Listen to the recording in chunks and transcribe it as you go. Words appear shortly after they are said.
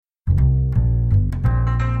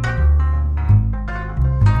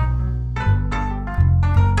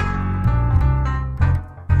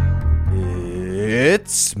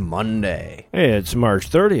It's Monday. It's March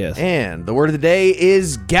 30th. And the word of the day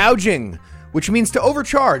is gouging, which means to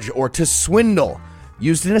overcharge or to swindle.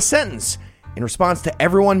 Used in a sentence. In response to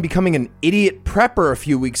everyone becoming an idiot prepper a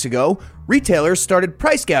few weeks ago, retailers started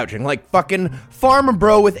price gouging like fucking Pharma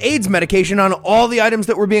Bro with AIDS medication on all the items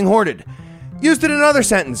that were being hoarded. Used in another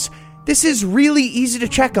sentence. This is really easy to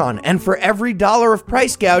check on, and for every $1 of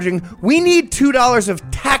price gouging, we need $2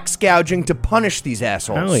 of tax gouging to punish these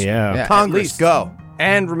assholes. Hell yeah. Congress, go.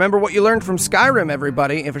 And remember what you learned from Skyrim,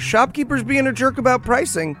 everybody. If a shopkeeper's being a jerk about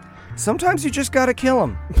pricing, sometimes you just gotta kill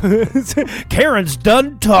him. Karen's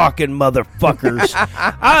done talking, motherfuckers.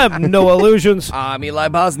 I have no illusions. I'm Eli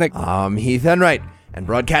Bosnick. I'm Heath Enright, and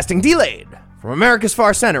broadcasting delayed from America's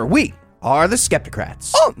Far Center, we are the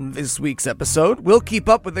Skepticrats. On this week's episode, we'll keep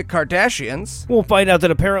up with the Kardashians. We'll find out that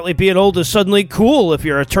apparently being old is suddenly cool if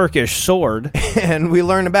you're a Turkish sword. And we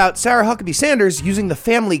learn about Sarah Huckabee Sanders using the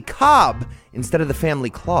family cob instead of the family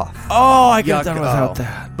cloth. Oh, I could have done without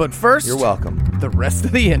that. But first, You're welcome. The rest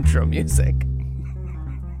of the intro music.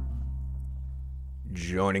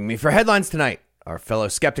 Joining me for headlines tonight, our fellow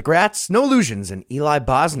Skepticrats, No Illusions, and Eli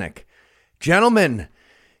Bosnick. Gentlemen,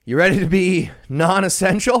 you ready to be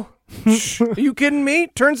non-essential? Are you kidding me?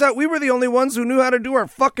 Turns out we were the only ones who knew how to do our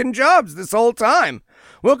fucking jobs this whole time.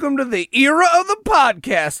 Welcome to the era of the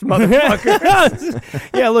podcast, motherfuckers.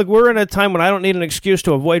 Yeah, look, we're in a time when I don't need an excuse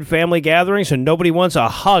to avoid family gatherings and nobody wants a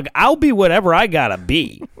hug. I'll be whatever I gotta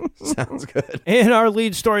be. Sounds good. In our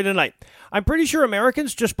lead story tonight, I'm pretty sure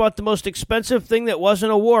Americans just bought the most expensive thing that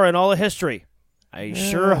wasn't a war in all of history. I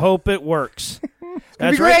sure hope it works.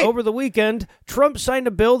 That's right. Over the weekend, Trump signed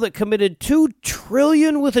a bill that committed $2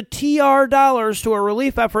 trillion with a TR dollars to a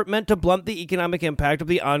relief effort meant to blunt the economic impact of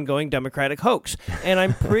the ongoing Democratic hoax. And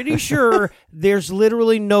I'm pretty sure there's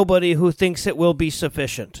literally nobody who thinks it will be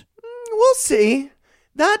sufficient. We'll see.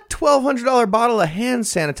 That $1,200 bottle of hand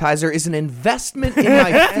sanitizer is an investment in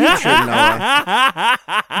my future, Noah.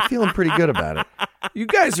 I'm feeling pretty good about it. You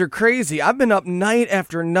guys are crazy. I've been up night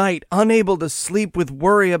after night, unable to sleep with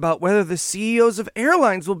worry about whether the CEOs of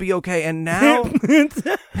airlines will be okay. And now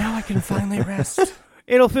I can finally rest.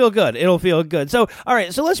 It'll feel good. It'll feel good. So, all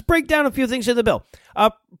right, so let's break down a few things in the bill.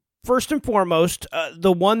 First and foremost,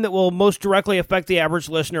 the one that will most directly affect the average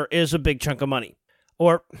listener is a big chunk of money.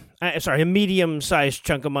 Or, a medium-sized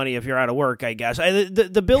chunk of money if you're out of work, I guess.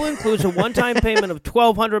 The bill includes a one-time payment of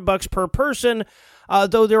 $1,200 per person,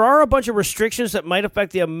 though there are a bunch of restrictions that might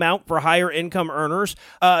affect the amount for higher income earners.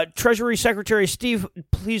 Treasury Secretary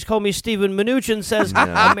please call me Steven Mnuchin, says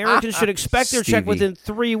Americans should expect their check within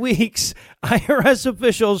 3 weeks. IRS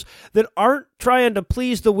officials that aren't trying to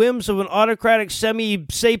please the whims of an autocratic,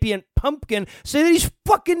 semi-sapient pumpkin say that he's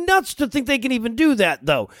fucking nuts to think they can even do that,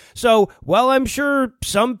 though. So, while I'm sure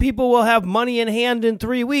some people will have money in hand in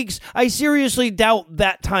 3 weeks, I seriously doubt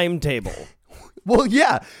that timetable. Well,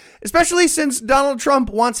 yeah, especially since Donald Trump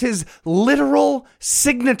wants his literal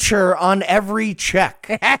signature on every check.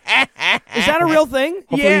 Is that a real thing?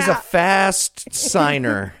 Hopefully he's a fast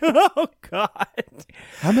signer. Oh, God.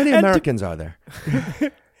 How many Americans are there?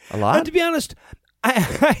 A lot? And to be honest, I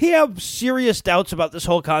have serious doubts about this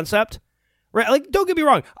whole concept. Right? Like, don't get me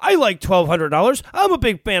wrong. I like $1,200. I'm a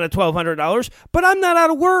big fan of $1,200, but I'm not out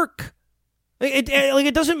of work.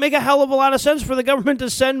 It doesn't make a hell of a lot of sense for the government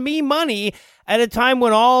to send me money at a time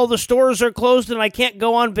when all the stores are closed and I can't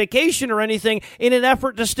go on vacation or anything in an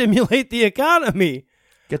effort to stimulate the economy.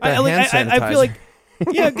 Get that hand sanitizer. I feel like,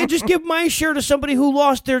 yeah, just give my share to somebody who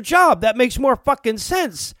lost their job. That makes more fucking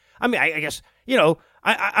sense. I mean, I guess,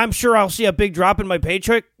 I'm sure I'll see a big drop in my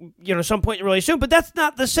paycheck, some point really soon, but that's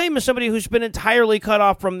not the same as somebody who's been entirely cut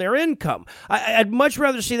off from their income. I'd much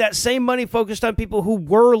rather see that same money focused on people who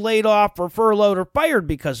were laid off or furloughed or fired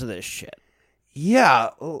because of this shit. Yeah,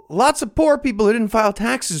 lots of poor people who didn't file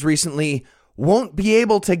taxes recently won't be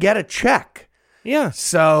able to get a check. Yeah.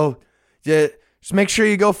 So, just make sure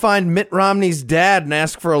you go find Mitt Romney's dad and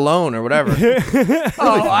ask for a loan or whatever.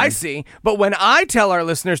 Oh, I see. But when I tell our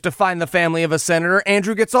listeners to find the family of a senator,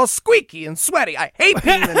 Andrew gets all squeaky and sweaty. I hate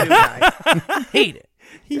being the new guy. Hate it.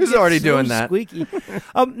 He was already doing that. Squeaky.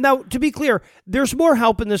 Now, to be clear, there's more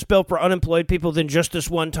help in this bill for unemployed people than just this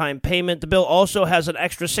one-time payment. The bill also has an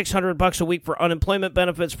extra $600 a week for unemployment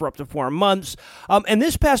benefits for up to 4 months. And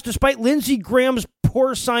this passed despite Lindsey Graham's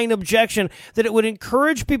porcine objection that it would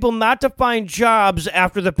encourage people not to find jobs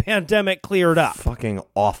after the pandemic cleared up. Fucking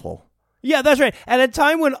awful. Yeah, that's right. At a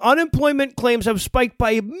time when unemployment claims have spiked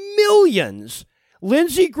by millions,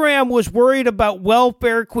 Lindsey Graham was worried about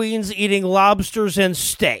welfare queens eating lobsters and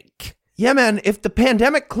steak. Yeah, man, if the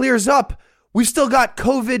pandemic clears up, we've still got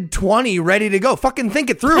COVID-20 ready to go. Fucking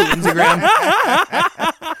think it through, Lindsey Graham.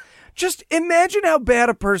 Just imagine how bad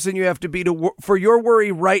a person you have to be for your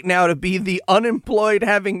worry right now to be the unemployed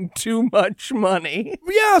having too much money.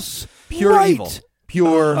 Yes. Pure right. evil.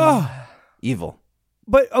 Pure evil.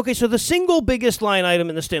 But, okay, so the single biggest line item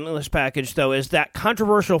in the stimulus package, though, is that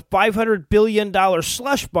controversial $500 billion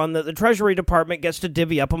slush fund that the Treasury Department gets to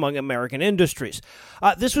divvy up among American industries.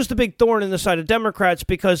 This was the big thorn in the side of Democrats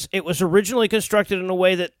because it was originally constructed in a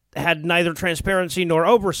way that had neither transparency nor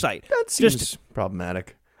oversight. That seems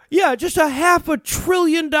problematic. Yeah, just $500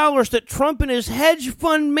 billion that Trump and his hedge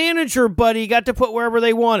fund manager buddy got to put wherever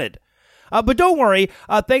they wanted. But don't worry,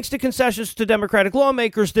 thanks to concessions to Democratic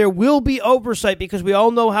lawmakers, there will be oversight because we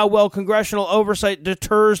all know how well congressional oversight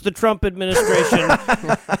deters the Trump administration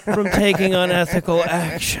from taking unethical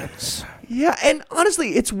actions. Yeah, and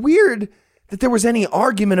honestly, it's weird that there was any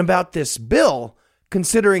argument about this bill,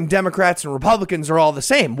 considering Democrats and Republicans are all the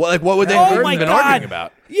same. What would they have been arguing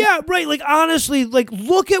about? Yeah, right. Like, honestly, like,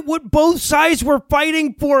 look at what both sides were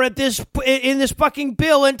fighting for in this fucking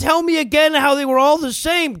bill, and tell me again how they were all the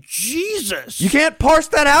same. Jesus. You can't parse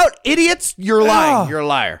that out, idiots. You're lying. You're a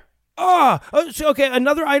liar. Okay,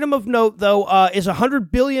 another item of note, though, is $100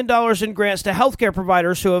 billion in grants to healthcare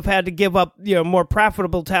providers who have had to give up, more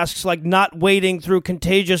profitable tasks like not wading through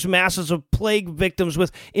contagious masses of plague victims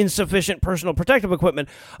with insufficient personal protective equipment.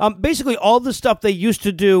 Basically, all the stuff they used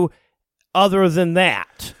to do other than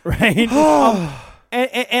that, right?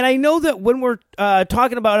 And I know that when we're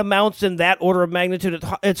talking about amounts in that order of magnitude,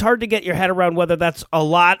 it's hard to get your head around whether that's a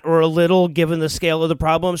lot or a little given the scale of the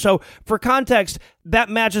problem. So for context, that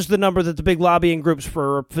matches the number that the big lobbying groups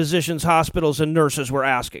for physicians, hospitals, and nurses were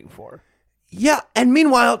asking for. Yeah, and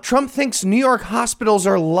meanwhile, Trump thinks New York hospitals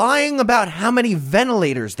are lying about how many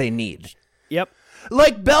ventilators they need. Yep.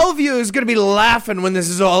 Like, Bellevue is going to be laughing when this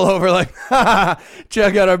is all over, like,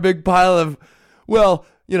 check out our big pile of,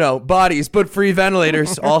 bodies, but free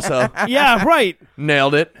ventilators also. Yeah, right.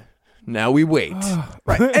 Nailed it. Now we wait.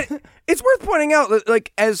 Right. And it's worth pointing out,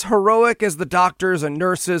 like, as heroic as the doctors and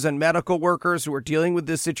nurses and medical workers who are dealing with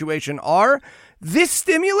this situation are, this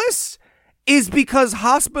stimulus is because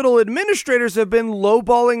hospital administrators have been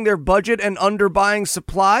lowballing their budget and underbuying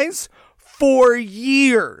supplies for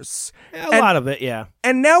years. A lot of it, yeah.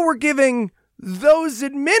 And now we're giving those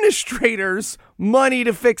administrators money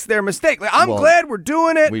to fix their mistake. Like, I'm glad we're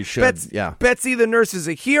doing it. We should, Betsy the nurse is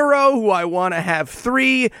a hero who I want to have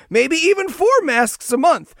 3, maybe even 4 masks a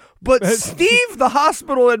month. But Steve, the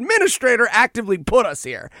hospital administrator, actively put us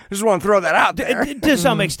here. Just want to throw that out there. To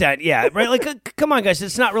some extent, yeah. Right? Like, come on, guys.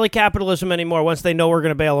 It's not really capitalism anymore once they know we're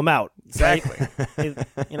going to bail them out. Exactly.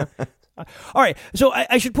 Right? All right, so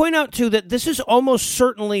I should point out, too, that this is almost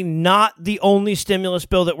certainly not the only stimulus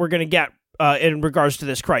bill that we're going to get in regards to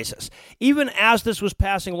this crisis. Even as this was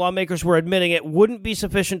passing, lawmakers were admitting it wouldn't be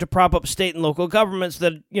sufficient to prop up state and local governments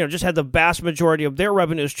that, just had the vast majority of their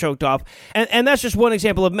revenues choked off. And that's just one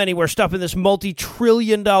example of many where stuff in this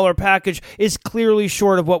multi-trillion-dollar package is clearly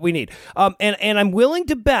short of what we need. And I'm willing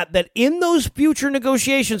to bet that in those future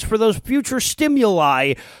negotiations for those future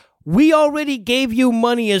stimuli, we already gave you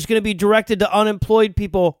money is going to be directed to unemployed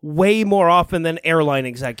people way more often than airline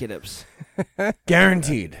executives.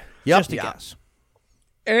 Guaranteed. Yep. Just a guess.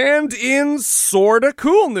 And in sorta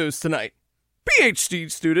cool news tonight,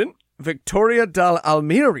 PhD student Victoria Dal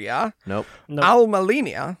Almeria. Nope.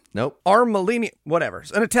 Almalinia. Nope. Armalinia. Whatever.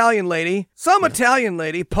 An Italian lady. Italian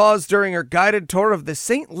lady paused during her guided tour of the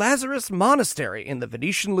St. Lazarus Monastery in the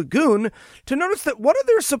Venetian Lagoon to notice that one of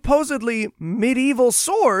their supposedly medieval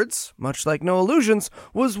swords, much like No Illusions,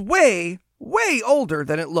 was way, way older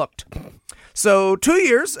than it looked. So 2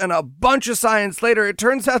 years and a bunch of science later, it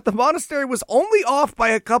turns out the monastery was only off by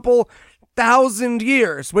a couple 1,000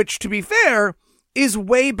 years, which, to be fair, is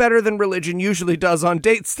way better than religion usually does on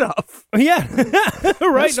date stuff. Yeah,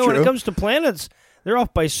 right. No, when it comes to planets, they're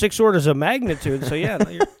off by 6 orders of magnitude. So yeah.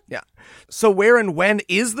 Yeah. So where and when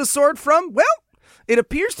is the sword from? Well, it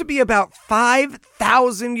appears to be about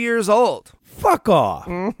 5,000 years old. Fuck off.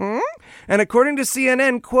 Mm-hmm. And according to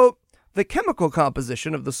CNN, quote, the chemical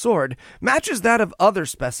composition of the sword matches that of other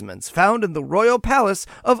specimens found in the royal palace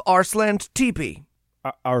of Arslan Tepe.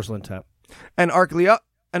 Arslan Tepe. An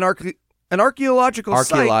archaeological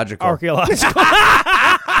site. Archaeological.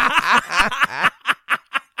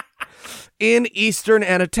 In eastern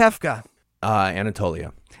Anatevka.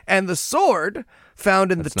 Anatolia. And the sword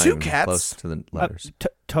found in That's the not Two even Cats close to the letters.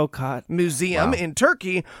 Tokat Museum in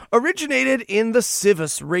Turkey originated in the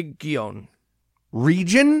Sivas region.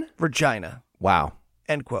 Region? Virginia. Wow.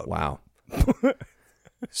 End quote. Wow.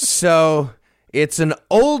 So it's an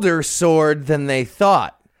older sword than they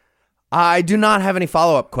thought. I do not have any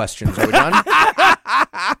follow-up questions. Are we done?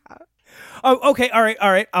 Oh, okay. All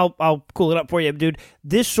right. I'll cool it up for you, dude.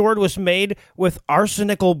 This sword was made with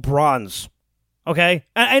arsenical bronze. Okay,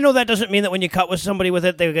 I know that doesn't mean that when you cut with somebody with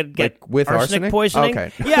it, they could get with arsenic poisoning.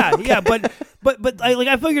 Okay. Yeah, but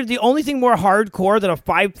I figured the only thing more hardcore than a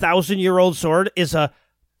 5,000-year-old sword is a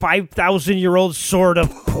 5,000-year-old sword of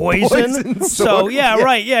poison. So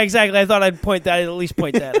right, exactly. I thought I'd at least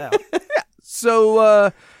point that out.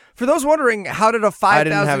 So, for those wondering, how did a 5,000... I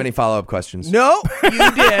didn't have any follow-up questions. No,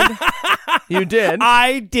 you did. You did.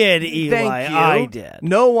 I did, Eli. Thank you. I did.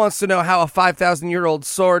 No one wants to know how a 5,000-year-old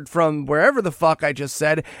sword from wherever the fuck I just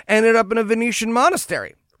said ended up in a Venetian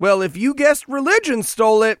monastery. Well, if you guessed religion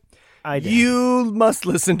stole it, I did. You must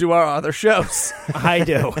listen to our other shows. I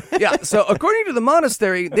do. Yeah, so according to the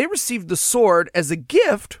monastery, they received the sword as a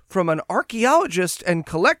gift from an archaeologist and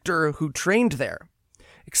collector who trained there.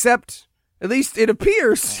 Except, at least it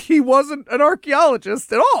appears, he wasn't an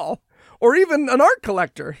archaeologist at all, or even an art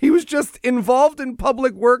collector. He was just involved in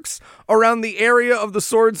public works around the area of the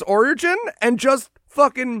sword's origin and just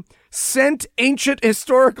fucking sent ancient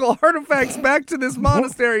historical artifacts back to this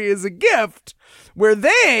monastery as a gift, where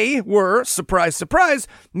they were, surprise, surprise,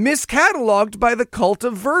 miscatalogued by the cult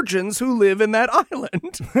of virgins who live in that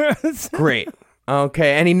island. Great.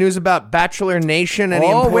 Okay, any news about Bachelor Nation? Any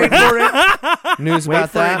wait for it. news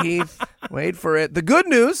about that? Heath. Wait for it. The good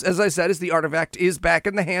news, as I said, is the artifact is back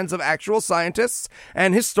in the hands of actual scientists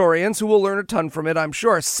and historians who will learn a ton from it, I'm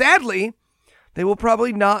sure. Sadly, they will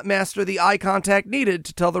probably not master the eye contact needed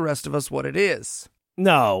to tell the rest of us what it is.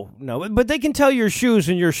 No, but they can tell your shoes,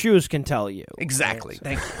 and your shoes can tell you. Exactly.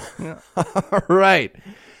 Thank you. Yeah. All right.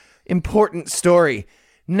 Important story.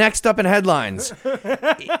 Next up in headlines.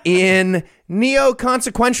 In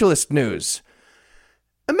Neoconsequentialist news.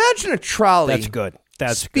 Imagine a trolley. That's good.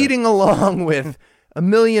 That's speeding along with 1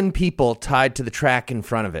 million people tied to the track in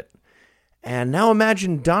front of it. And now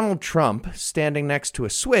imagine Donald Trump standing next to a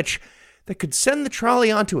switch that could send the trolley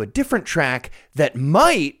onto a different track that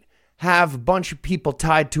might have a bunch of people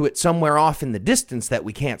tied to it somewhere off in the distance that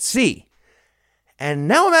we can't see. And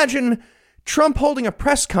now imagine Trump holding a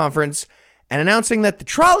press conference and announcing that the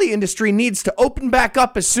trolley industry needs to open back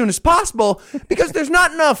up as soon as possible because there's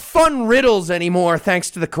not enough fun riddles anymore thanks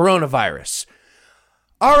to the coronavirus.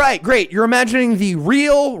 All right, great. You're imagining the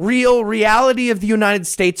real reality of the United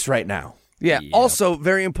States right now. Yeah. Yep. Also,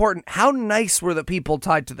 very important, how nice were the people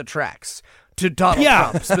tied to the tracks? To Donald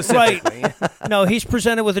Trump, specifically. Right. No, he's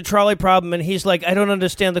presented with a trolley problem, and he's like, I don't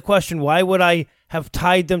understand the question. Why would I have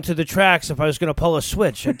tied them to the tracks if I was going to pull a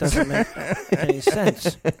switch? It doesn't make any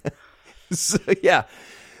sense. So, yeah,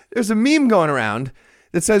 there's a meme going around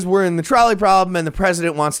that says we're in the trolley problem and the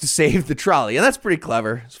president wants to save the trolley. And that's pretty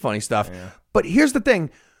clever. It's funny stuff. Yeah. But here's the thing.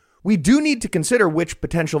 We do need to consider which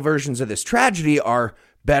potential versions of this tragedy are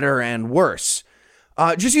better and worse.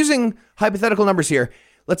 Just using hypothetical numbers here.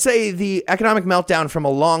 Let's say the economic meltdown from a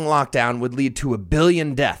long lockdown would lead to 1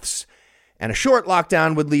 billion deaths, and a short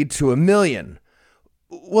lockdown would lead to 1 million.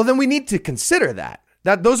 Well, then we need to consider that.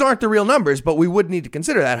 Those aren't the real numbers, but we would need to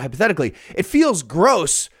consider that hypothetically. It feels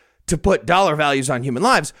gross to put dollar values on human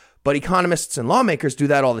lives, but economists and lawmakers do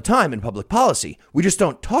that all the time in public policy. We just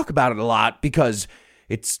don't talk about it a lot because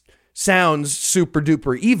it sounds super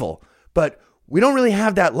duper evil, but we don't really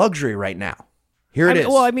have that luxury right now. Here it is.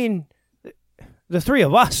 Well, I mean, the three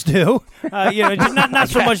of us do. Not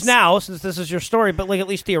so much now since this is your story, but like at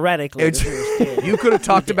least theoretically. You could have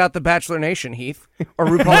talked about the Bachelor Nation, Heath, or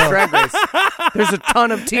RuPaul's Drag Race. There's a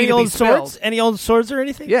ton of tea any to old be spilled. swords? Any old swords or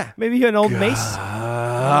anything? Yeah. Maybe an old mace?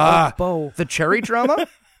 Bow. The cherry drama?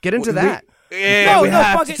 Get into that. We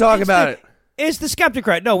have to talk about it. It's the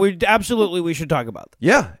Skepticrat. No, we should talk about that.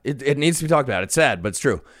 Yeah, it needs to be talked about. It's sad, but it's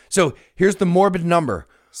true. So here's the morbid number.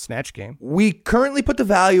 Snatch game. We currently put the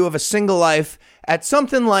value of a single life at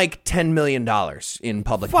something like $10 million in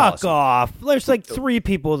public policy. Fuck off. There's like 3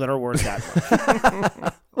 people that are worth that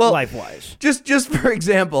much. Well, life-wise. Just for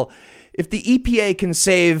example, if the EPA can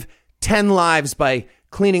save 10 lives by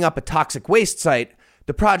cleaning up a toxic waste site,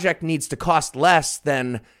 the project needs to cost less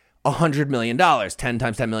than $100 million, 10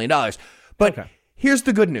 times $10 million. But Here's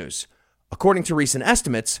the good news. According to recent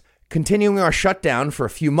estimates, continuing our shutdown for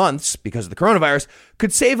a few months because of the coronavirus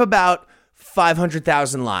could save about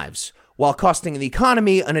 500,000 lives, while costing the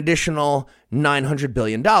economy an additional $900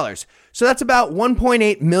 billion. So that's about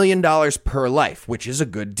 $1.8 million per life, which is a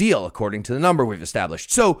good deal, according to the number we've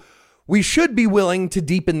established. So we should be willing to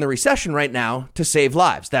deepen the recession right now to save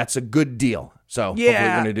lives. That's a good deal. So hopefully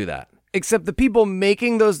we're going to do that. Except the people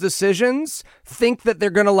making those decisions think that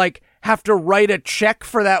they're going to have to write a check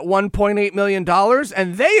for that $1.8 million,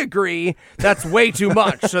 and they agree that's way too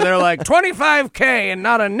much. So they're like, $25K and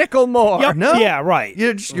not a nickel more. Yep. No. Yeah, right.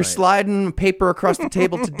 You're sliding paper across the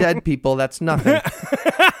table to dead people. That's nothing.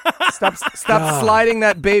 Stop sliding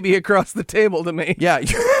that baby across the table to me. Yeah.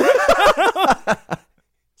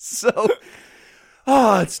 So,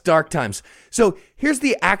 it's dark times. So here's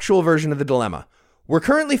the actual version of the dilemma. We're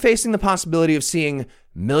currently facing the possibility of seeing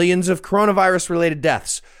millions of coronavirus-related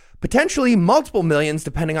deaths, potentially multiple millions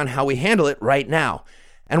depending on how we handle it right now.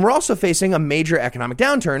 And we're also facing a major economic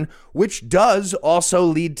downturn, which does also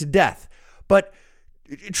lead to death. But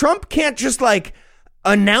Trump can't just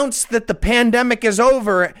announce that the pandemic is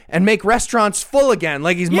over and make restaurants full again,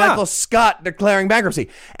 like he's Michael Scott declaring bankruptcy.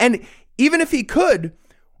 And even if he could,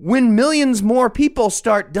 when millions more people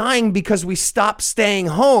start dying because we stop staying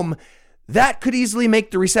home, that could easily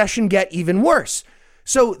make the recession get even worse.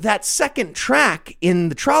 So that second track in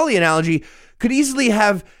the trolley analogy could easily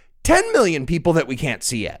have 10 million people that we can't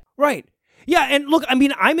see yet. Right. Yeah, and look, I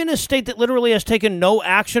mean, I'm in a state that literally has taken no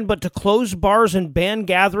action but to close bars and ban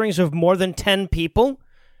gatherings of more than 10 people.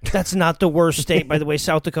 That's not the worst state, by the way.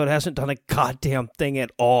 South Dakota hasn't done a goddamn thing at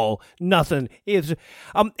all. Nothing. It's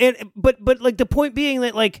but the point being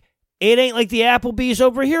that it ain't like the Applebee's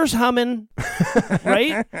over here's humming,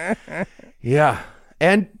 right? Yeah.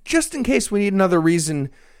 And just in case we need another reason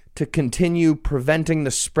to continue preventing the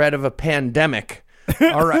spread of a pandemic.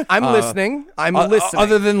 All right. I'm listening. I'm listening.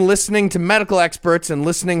 Other than listening to medical experts and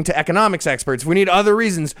listening to economics experts, we need other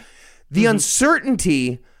reasons. The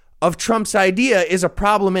uncertainty of Trump's idea is a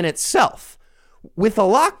problem in itself. With a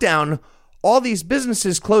lockdown, all these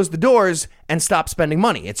businesses close the doors and stop spending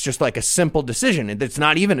money. It's just like a simple decision. It's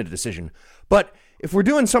not even a decision. But if we're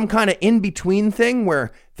doing some kind of in-between thing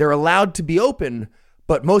where they're allowed to be open,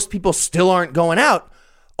 but most people still aren't going out,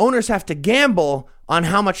 owners have to gamble on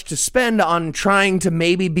how much to spend on trying to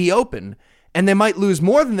maybe be open, and they might lose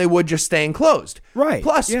more than they would just staying closed. Right.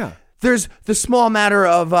 Plus, there's the small matter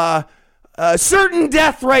of certain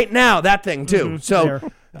death right now, that thing too.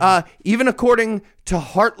 So even according to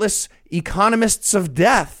heartless economists of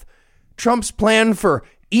death, Trump's plan for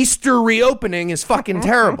Easter reopening is fucking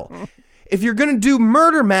terrible. If you're going to do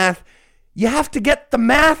murder math, you have to get the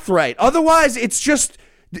math right. Otherwise, it's just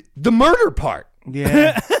the murder part.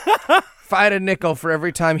 Yeah. If I had a nickel for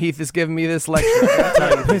every time Heath has given me this lecture, I'll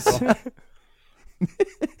tell you this.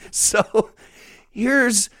 So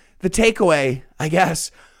here's the takeaway, I guess.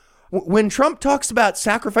 When Trump talks about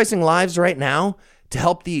sacrificing lives right now to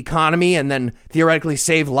help the economy and then theoretically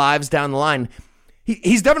save lives down the line,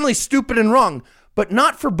 he's definitely stupid and wrong, but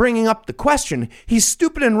not for bringing up the question. He's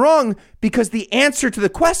stupid and wrong because the answer to the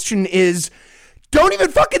question is, don't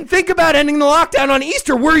even fucking think about ending the lockdown on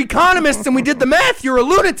Easter. We're economists and we did the math. You're a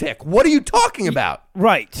lunatic. What are you talking about?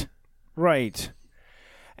 Right.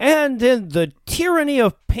 And in the tyranny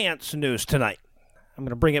of pants news tonight, I'm going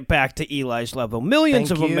to bring it back to Eli's level.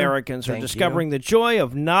 Millions of Americans are discovering the joy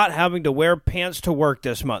of not having to wear pants to work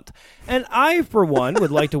this month. And I, for one,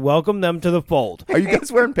 would like to welcome them to the fold. Are you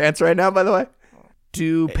guys wearing pants right now, by the way?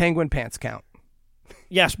 Do penguin pants count?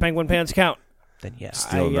 Yes, penguin pants count. Then yes.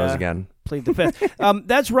 Stealing those again. Plead the fifth.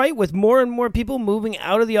 That's right. With more and more people moving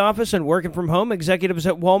out of the office and working from home, executives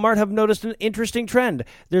at Walmart have noticed an interesting trend.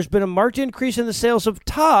 There's been a marked increase in the sales of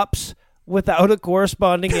tops without a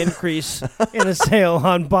corresponding increase in a sale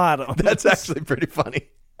on bottoms. That's actually pretty funny.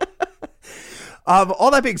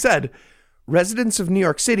 All that being said, residents of New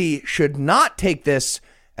York City should not take this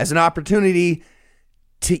as an opportunity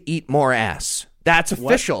to eat more ass. That's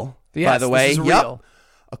official, by the way. This is real.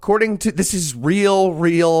 According to, this is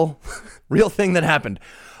real thing that happened.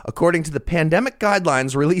 According to the pandemic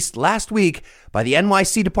guidelines released last week by the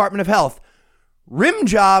NYC Department of Health, rim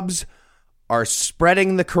jobs are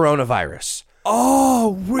spreading the coronavirus.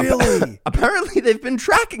 Oh, really? Apparently, they've been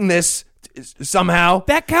tracking this somehow.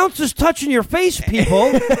 That counts as touching your face,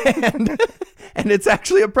 people. and it's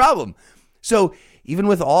actually a problem. So even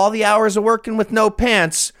with all the hours of working with no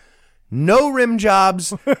pants, no rim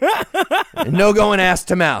jobs, and no going ass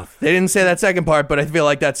to mouth. They didn't say that second part, but I feel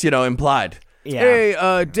like that's, implied. Yeah.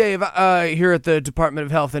 Hey, Dave, here at the Department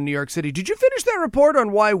of Health in New York City, did you finish that report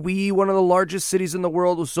on why we, one of the largest cities in the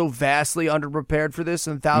world, was so vastly underprepared for this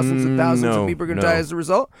and thousands and thousands of people are going to die as a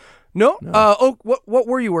result? No? What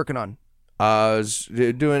were you working on? I was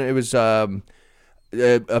doing, it was something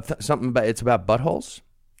about, it's about buttholes.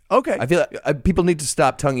 Okay. I feel like people need to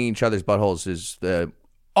stop tonguing each other's buttholes is the...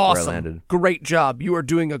 Awesome. Where I landed. Great job. You are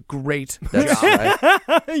doing a great That's job.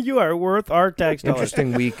 right. You are worth our tax dollars.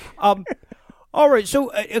 Interesting week. All right.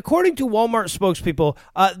 So according to Walmart spokespeople,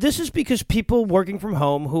 this is because people working from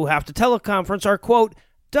home who have to teleconference are, quote,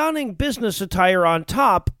 donning business attire on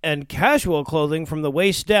top and casual clothing from the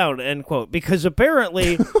waist down, end quote. Because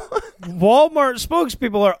apparently Walmart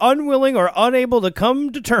spokespeople are unwilling or unable to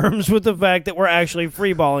come to terms with the fact that we're actually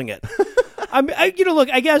freeballing it. Look,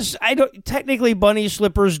 I guess technically bunny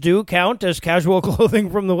slippers do count as casual clothing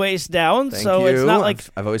from the waist down. Thank so you. it's not like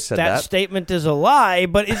I've always said that statement is a lie,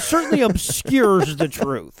 but it certainly obscures the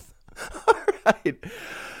truth. All right.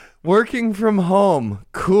 Working from home.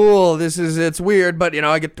 Cool. It's weird, but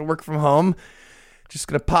I get to work from home. Just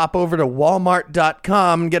going to pop over to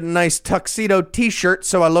walmart.com and get a nice tuxedo t-shirt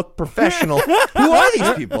so I look professional. Who are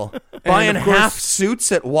these people? Buying half suits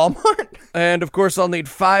at Walmart? And of course, I'll need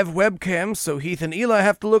 5 webcams so Heath and Eli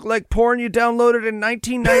have to look like porn you downloaded in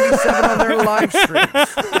 1997 on their live streams.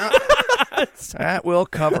 That will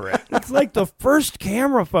cover it. It's like the first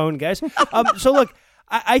camera phone, guys. So look,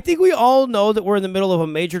 I think we all know that we're in the middle of a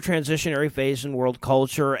major transitionary phase in world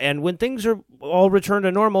culture, and when things are all returned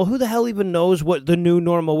to normal, who the hell even knows what the new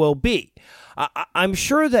normal will be? I'm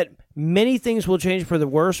sure that many things will change for the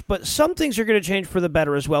worse, but some things are going to change for the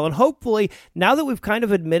better as well. And hopefully, now that we've kind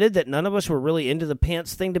of admitted that none of us were really into the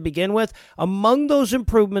pants thing to begin with, among those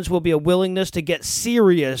improvements will be a willingness to get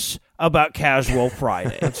serious about Casual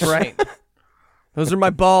Friday. That's right. Those are my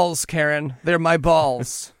balls, Karen. They're my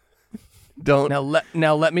balls. Now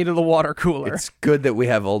let me to the water cooler. It's good that we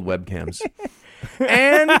have old webcams.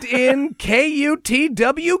 And in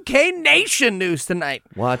KUTWK Nation news tonight.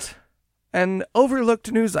 What? An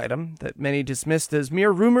overlooked news item that many dismissed as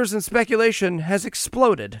mere rumors and speculation has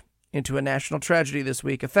exploded into a national tragedy this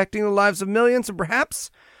week, affecting the lives of millions and perhaps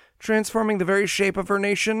transforming the very shape of our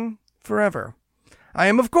nation forever. I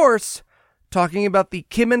am, of course, talking about the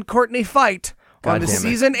Kim and Courtney fight on the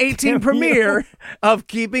season 18 premiere of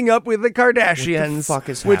Keeping Up with the Kardashians, what the fuck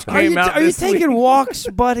is which happening? came out Are you this week. taking walks,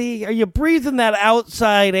 buddy? Are you breathing that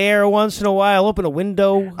outside air once in a while? Open a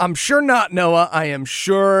window? I'm sure not, Noah. I am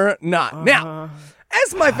sure not. Now,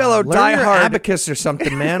 as my fellow Learn your diehard... abacus or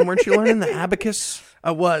something, man. Weren't you learning the abacus?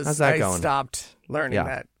 I was. How's that I going? stopped learning Yeah.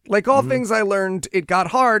 that. Like all things I learned, it got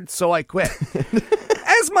hard, so I quit.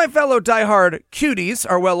 As my fellow diehard cuties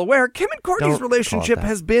are well aware, Kim and Courtney's Don't relationship call it that.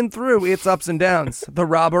 has been through its ups and downs. The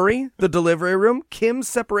robbery, the delivery room, Kim's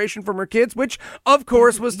separation from her kids, which, of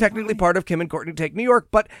course, was technically part of Kim and Courtney Take New York,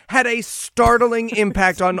 but had a startling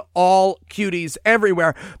impact on all cuties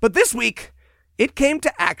everywhere. But this week, it came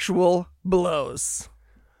to actual blows.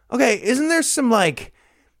 Okay, isn't there some,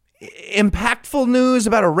 impactful news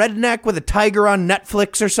about a redneck with a tiger on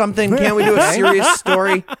Netflix or something? Can't we do a serious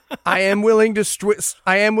story? I am willing to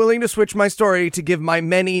switch my story to give my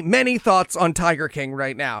many thoughts on Tiger King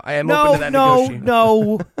right now. I am open to that negotiation.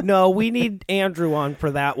 No. We need Andrew on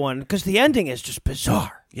for that one because the ending is just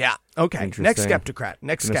bizarre. Yeah. Okay. Interesting. Next Skepticrat.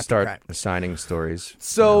 Next I'm gonna Skepticrat. start assigning stories.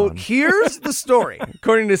 So here's the story.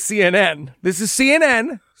 According to CNN, this is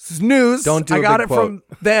CNN. This is news. Don't do I a got big it quote. from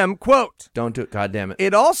them. Quote. Don't do it. God damn it.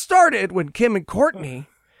 It all started when Kim and Courtney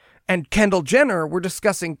and Kendall Jenner were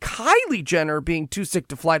discussing Kylie Jenner being too sick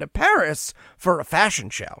to fly to Paris for a fashion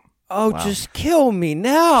show. Oh, just kill me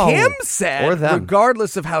now. Kim Or said, them.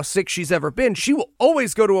 regardless of how sick she's ever been, she will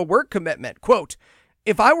always go to a work commitment. Quote,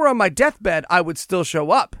 if I were on my deathbed, I would still show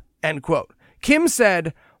up. End quote. Kim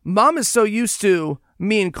said, Mom is so used to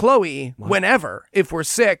me and Chloe whenever, if we're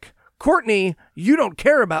sick. Courtney, you don't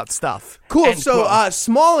care about stuff. Cool. End So quote.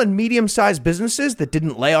 small and medium-sized businesses that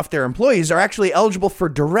didn't lay off their employees are actually eligible for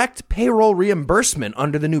direct payroll reimbursement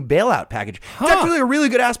under the new bailout package. It's actually a really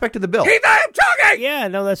good aspect of the bill. Heath, I am talking! Yeah,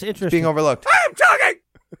 no, that's interesting. Being overlooked. I am talking!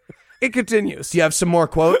 It continues. Do you have some more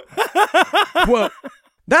quote? Quote,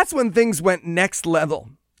 that's when things went next level.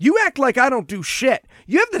 You act like I don't do shit.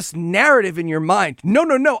 You have this narrative in your mind. No.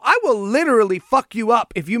 I will literally fuck you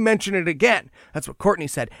up if you mention it again. That's what Courtney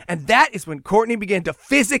said. And that is when Courtney began to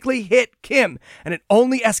physically hit Kim. And it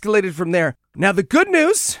only escalated from there. Now, the good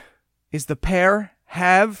news is the pair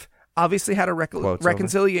have obviously had a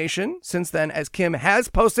reconciliation since then, as Kim has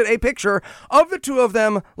posted a picture of the two of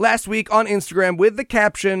them last week on Instagram with the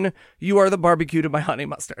caption, "You are the barbecue to my honey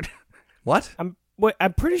mustard." What?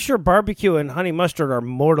 I'm pretty sure barbecue and honey mustard are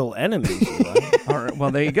mortal enemies. All right,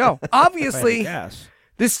 well, there you go. Obviously, Yes.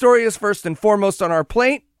 this story is first and foremost on our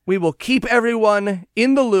plate. We will keep everyone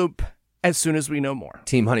in the loop as soon as we know more.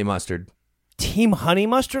 Team Honey Mustard. Team honey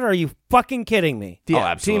mustard? Are you fucking kidding me? Oh,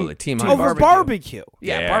 absolutely. Team Honey Over Mustard. barbecue.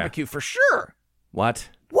 Yeah, barbecue for sure. What?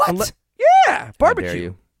 What? Yeah, How barbecue. dare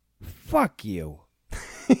you? Fuck you.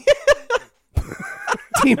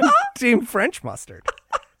 Team French mustard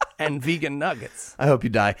and vegan nuggets. I hope you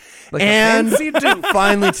die. Like a and fancy dude.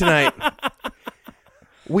 finally tonight,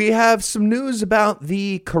 we have some news about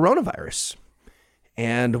the coronavirus.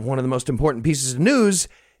 And one of the most important pieces of news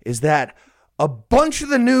is that a bunch of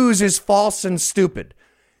the news is false and stupid,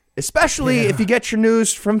 especially if you get your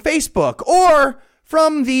news from Facebook or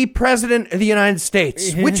from the President of the United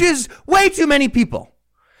States, which is way too many people.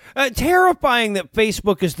 Terrifying that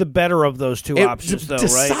Facebook is the better of those two options, though, right?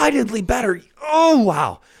 Decidedly better. Oh,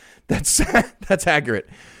 wow. That's accurate.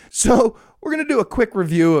 So we're going to do a quick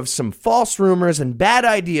review of some false rumors and bad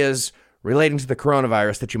ideas relating to the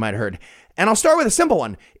coronavirus that you might have heard. And I'll start with a simple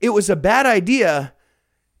one. It was a bad idea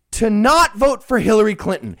to not vote for Hillary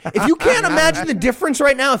Clinton. If you can't imagine the difference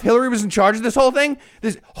right now if Hillary was in charge of this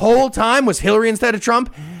whole time was Hillary instead of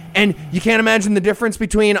Trump, and you can't imagine the difference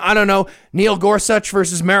between, I don't know, Neil Gorsuch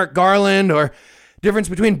versus Merrick Garland, or difference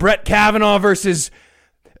between Brett Kavanaugh versus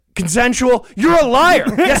consensual, you're a liar.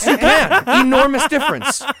 Yes, you can. Enormous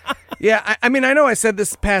difference. Yeah, I mean, I know I said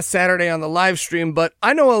this past Saturday on the live stream, but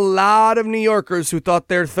I know a lot of New Yorkers who thought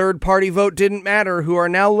their third-party vote didn't matter, who are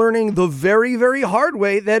now learning the very, very hard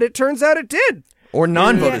way that it turns out it did. Or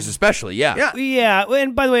non-voters especially, yeah. Yeah,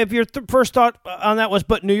 and by the way, if your first thought on that was,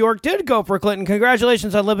 but New York did go for Clinton,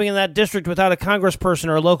 congratulations on living in that district without a congressperson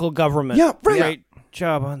or a local government. Yeah, right. Great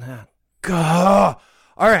job on that.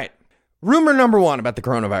 All right. Rumor number one about the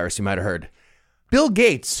coronavirus you might have heard. Bill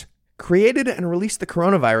Gates created and released the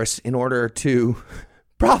coronavirus in order to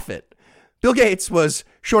profit. Bill Gates was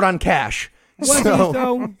short on cash.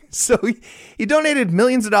 So he donated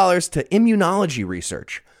millions of dollars to immunology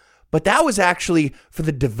research. But that was actually for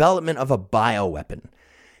the development of a bioweapon.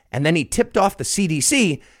 And then he tipped off the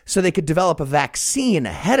CDC so they could develop a vaccine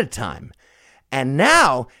ahead of time. And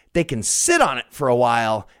now they can sit on it for a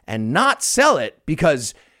while and not sell it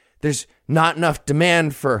because there's not enough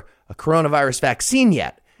demand for a coronavirus vaccine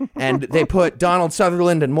yet. And they put Donald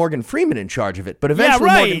Sutherland and Morgan Freeman in charge of it. But eventually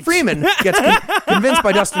Morgan Freeman gets convinced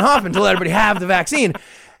by Dustin Hoffman to let everybody have the vaccine.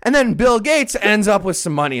 And then Bill Gates ends up with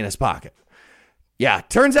some money in his pocket. Yeah,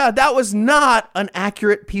 turns out that was not an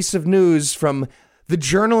accurate piece of news from the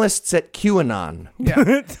journalists at QAnon.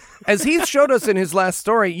 Yeah. As Heath showed us in his last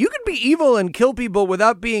story, you can be evil and kill people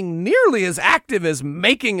without being nearly as active as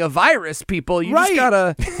making a virus, people. You just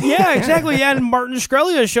gotta... Yeah, exactly. Yeah, and Martin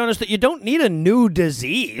Shkreli has shown us that you don't need a new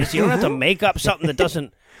disease. You don't have to make up something that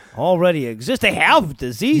doesn't already exist. They have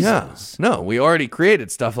diseases. Yeah. No, we already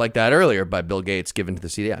created stuff like that earlier by Bill Gates given to the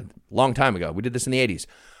CDC. Yeah, long time ago. We did this in the 80s.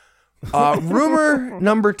 Rumor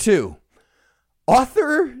number two.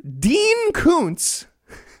 Author Dean Koontz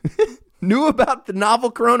knew about the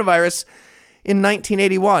novel coronavirus in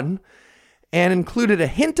 1981 and included a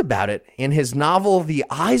hint about it in his novel The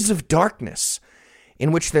Eyes of Darkness,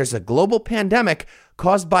 in which there's a global pandemic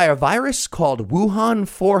caused by a virus called Wuhan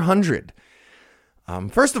 400.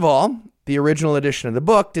 First of all, the original edition of the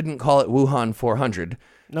book didn't call it Wuhan 400.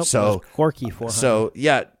 Nope, it was Corky 400. So,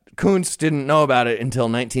 yeah, Koontz didn't know about it until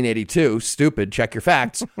 1982. Stupid. Check your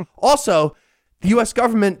facts. Also, the U.S.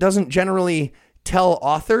 government doesn't generally tell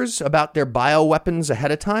authors about their bioweapons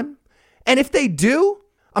ahead of time. And if they do,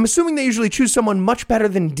 I'm assuming they usually choose someone much better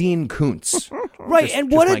than Dean Koontz. Right,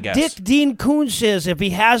 and what a dick Dean Koontz is if he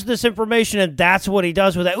has this information and that's what he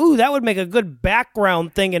does with it. Ooh, that would make a good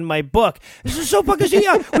background thing in my book. This is so fucking...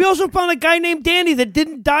 Yeah, we also found a guy named Danny that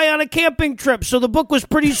didn't die on a camping trip, so the book was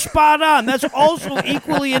pretty spot on. That's also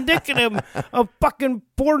equally indicative of fucking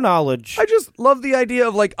foreknowledge. I just love the idea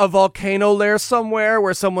of like a volcano lair somewhere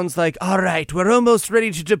where someone's like, all right, we're almost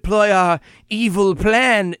ready to deploy our evil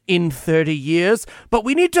plan in 30 years, but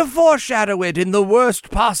we need to foreshadow it in the worst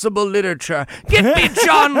possible literature. Get me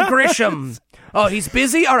John Grisham. Oh, he's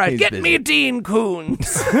busy? All right, get me Dean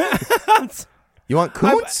Koontz. You want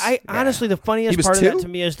Koontz? Honestly, the funniest part of that to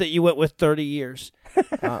me is that you went with 30 years.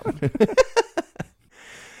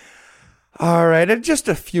 All right, and just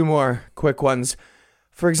a few more quick ones.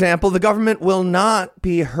 For example, the government will not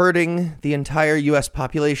be herding the entire U.S.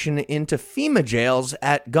 population into FEMA jails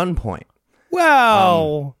at gunpoint.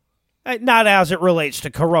 Well, not as it relates to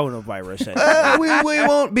coronavirus. We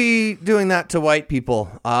won't be doing that to white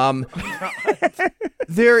people.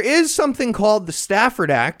 There is something called the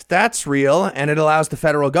Stafford Act. That's real, and it allows the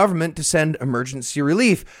federal government to send emergency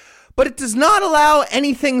relief. But it does not allow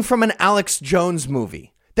anything from an Alex Jones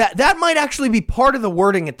movie. That might actually be part of the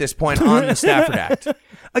wording at this point on the Stafford Act.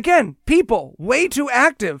 Again, people, way too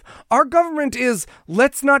active. Our government is,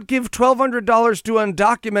 let's not give $1,200 to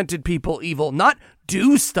undocumented people evil, not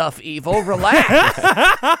do stuff evil. Relax.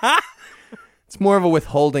 It's more of a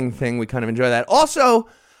withholding thing. We kind of enjoy that. Also,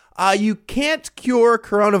 you can't cure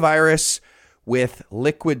coronavirus with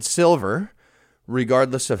liquid silver,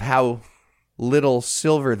 regardless of how little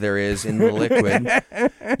silver there is in the liquid.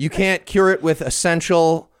 You can't cure it with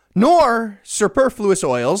essential nor superfluous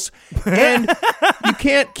oils, and you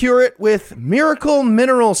can't cure it with Miracle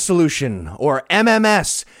Mineral Solution, or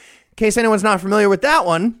MMS. In case anyone's not familiar with that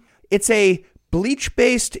one, it's a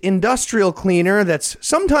bleach-based industrial cleaner that's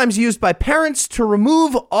sometimes used by parents to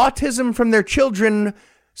remove autism from their children,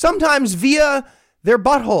 sometimes via their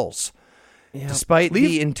buttholes. Yep. Despite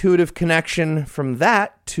the intuitive connection from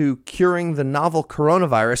that to curing the novel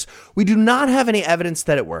coronavirus, we do not have any evidence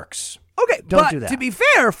that it works. Okay, Don't but do that. To be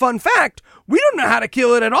fair, fun fact, we don't know how to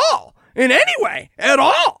kill it at all. In any way. At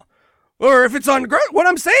all. Or if it's on... What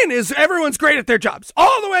I'm saying is everyone's great at their jobs.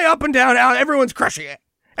 All the way up and down, everyone's crushing it.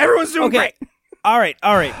 Everyone's doing great. All right.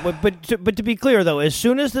 But to be clear, though, as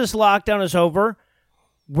soon as this lockdown is over,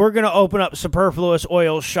 we're going to open up superfluous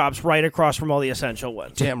oil shops right across from all the essential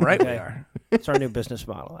ones. Damn right we are. It's our new business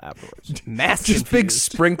model afterwards. Just big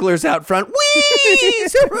sprinklers out front. Whee!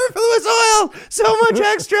 Superfluous oil! So much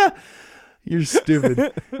extra! You're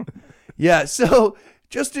stupid. Yeah, so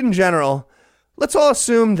just in general, let's all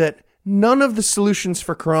assume that none of the solutions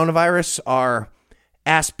for coronavirus are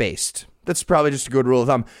ass-based. That's probably just a good rule of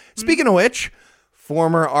thumb. Speaking of which,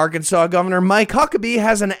 former Arkansas Governor Mike Huckabee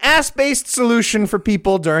has an ass-based solution for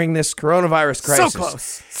people during this coronavirus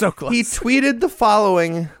crisis. So close. He tweeted the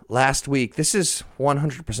following last week. This is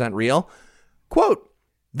 100% real. Quote,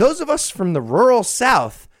 "Those of us from the rural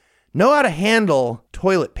South know how to handle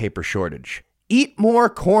toilet paper shortage. Eat more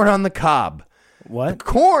corn on the cob." What? The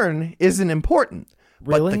corn isn't important,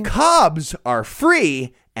 Really? but the cobs are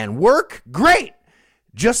free and work great.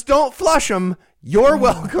 Just don't flush them. You're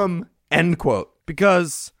welcome. End quote.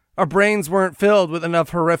 Because our brains weren't filled with enough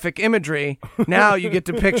horrific imagery. Now you get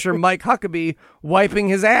to picture Mike Huckabee wiping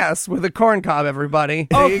his ass with a corn cob, everybody.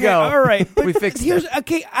 There you go. All right. But we fixed it.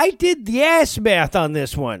 Okay, I did the ass math on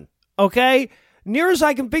this one. Okay? Near as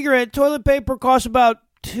I can figure it, toilet paper costs about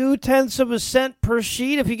 0.2 cents per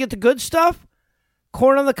sheet if you get the good stuff.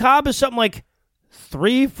 Corn on the cob is something like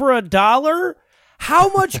 3 for $1. How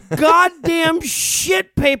much goddamn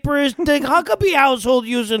shit paper is the Huckabee household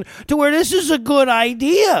using to where this is a good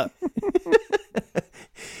idea?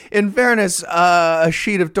 In fairness, a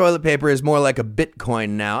sheet of toilet paper is more like a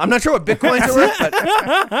Bitcoin now. I'm not sure what Bitcoins are worth,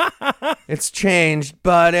 but it's changed.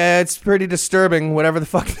 But it's pretty disturbing, whatever the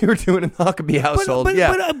fuck they were doing in the Huckabee household.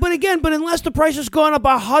 But unless the price has gone up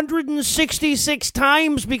 166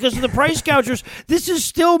 times because of the price gougers, this is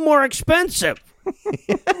still more expensive.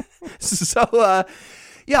 So,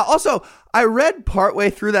 also, I read partway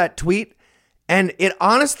through that tweet, and it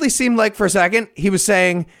honestly seemed like for a second he was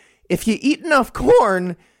saying, if you eat enough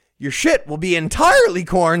corn, your shit will be entirely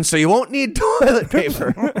corn, so you won't need toilet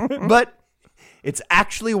paper. But it's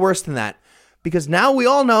actually worse than that, because now we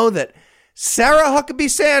all know that Sarah Huckabee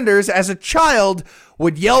Sanders, as a child,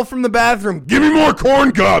 would yell from the bathroom, "Give me more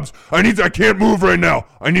corn cobs! I can't move right now.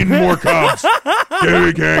 I need more cobs.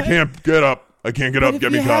 I can't get up. I can't get up.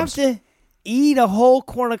 Get me cobs." You have to eat a whole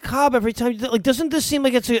corn of cob every time. Like, doesn't this seem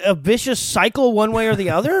like it's a vicious cycle one way or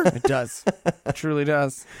the other? It does. It truly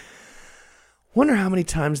does. Wonder how many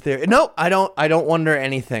times there. No, I don't wonder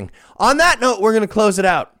anything. On that note, we're going to close it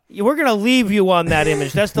out. We're going to leave you on that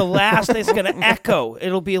image. That's the last thing it's going to echo.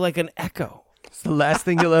 It'll be like an echo. It's the last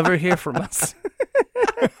thing you'll ever hear from us.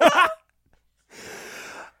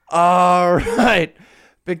 All right.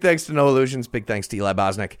 Big thanks to No Illusions. Big thanks to Eli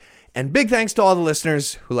Bosnick. And big thanks to all the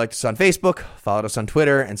listeners who liked us on Facebook, followed us on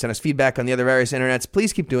Twitter, and sent us feedback on the other various internets.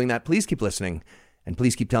 Please keep doing that. Please keep listening. And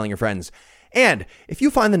please keep telling your friends. And if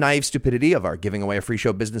you find the naive stupidity of our giving away a free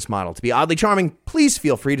show business model to be oddly charming, please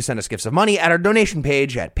feel free to send us gifts of money at our donation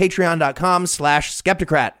page at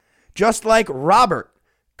patreon.com/Skepticrat. Just like Robert,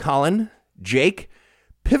 Colin, Jake,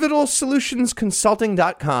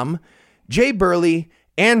 PivotalSolutionsConsulting.com, Jay Burley,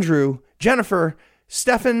 Andrew, Jennifer,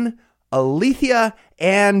 Stefan, Alethea,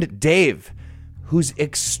 and Dave, whose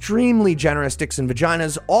extremely generous dicks and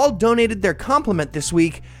vaginas all donated their compliment this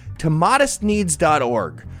week to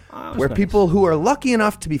modestneeds.org, where nice. people who are lucky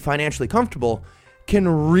enough to be financially comfortable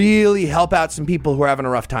can really help out some people who are having a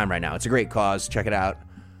rough time right now. It's a great cause. Check it out.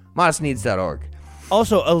 modestneeds.org.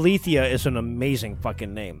 Also, Alethea is an amazing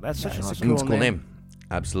fucking name. That's such an awesome It's a cool name.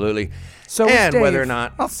 Absolutely. So and Dave, whether or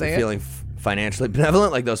not I'll say you're it. feeling financially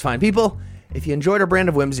benevolent like those fine people, if you enjoyed our brand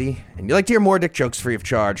of whimsy and you'd like to hear more dick jokes free of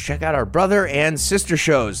charge, check out our brother and sister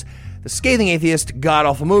shows, The Scathing Atheist, God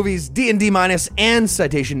Awful Movies, D&D Minus, and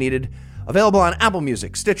Citation Needed, available on Apple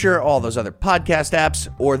Music, Stitcher, all those other podcast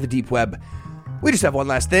apps, or the deep web. We just have one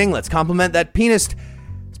last thing. Let's compliment that pianist.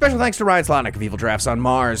 Special thanks to Ryan Slotnick of Evil Drafts on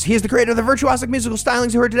Mars. He is the creator of the virtuosic musical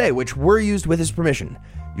stylings you heard today, which were used with his permission.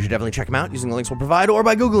 You should definitely check him out using the links we'll provide or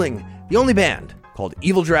by Googling the only band called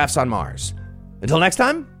Evil Drafts on Mars. Until next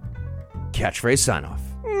time, catchphrase sign off.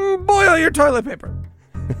 boil your toilet paper.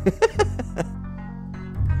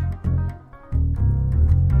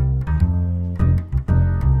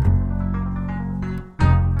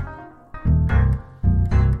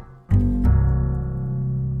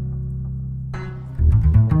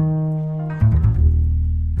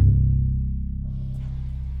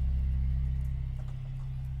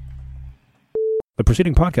 The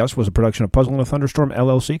preceding podcast was a production of Puzzle in a Thunderstorm,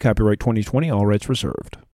 LLC, copyright 2020, all rights reserved.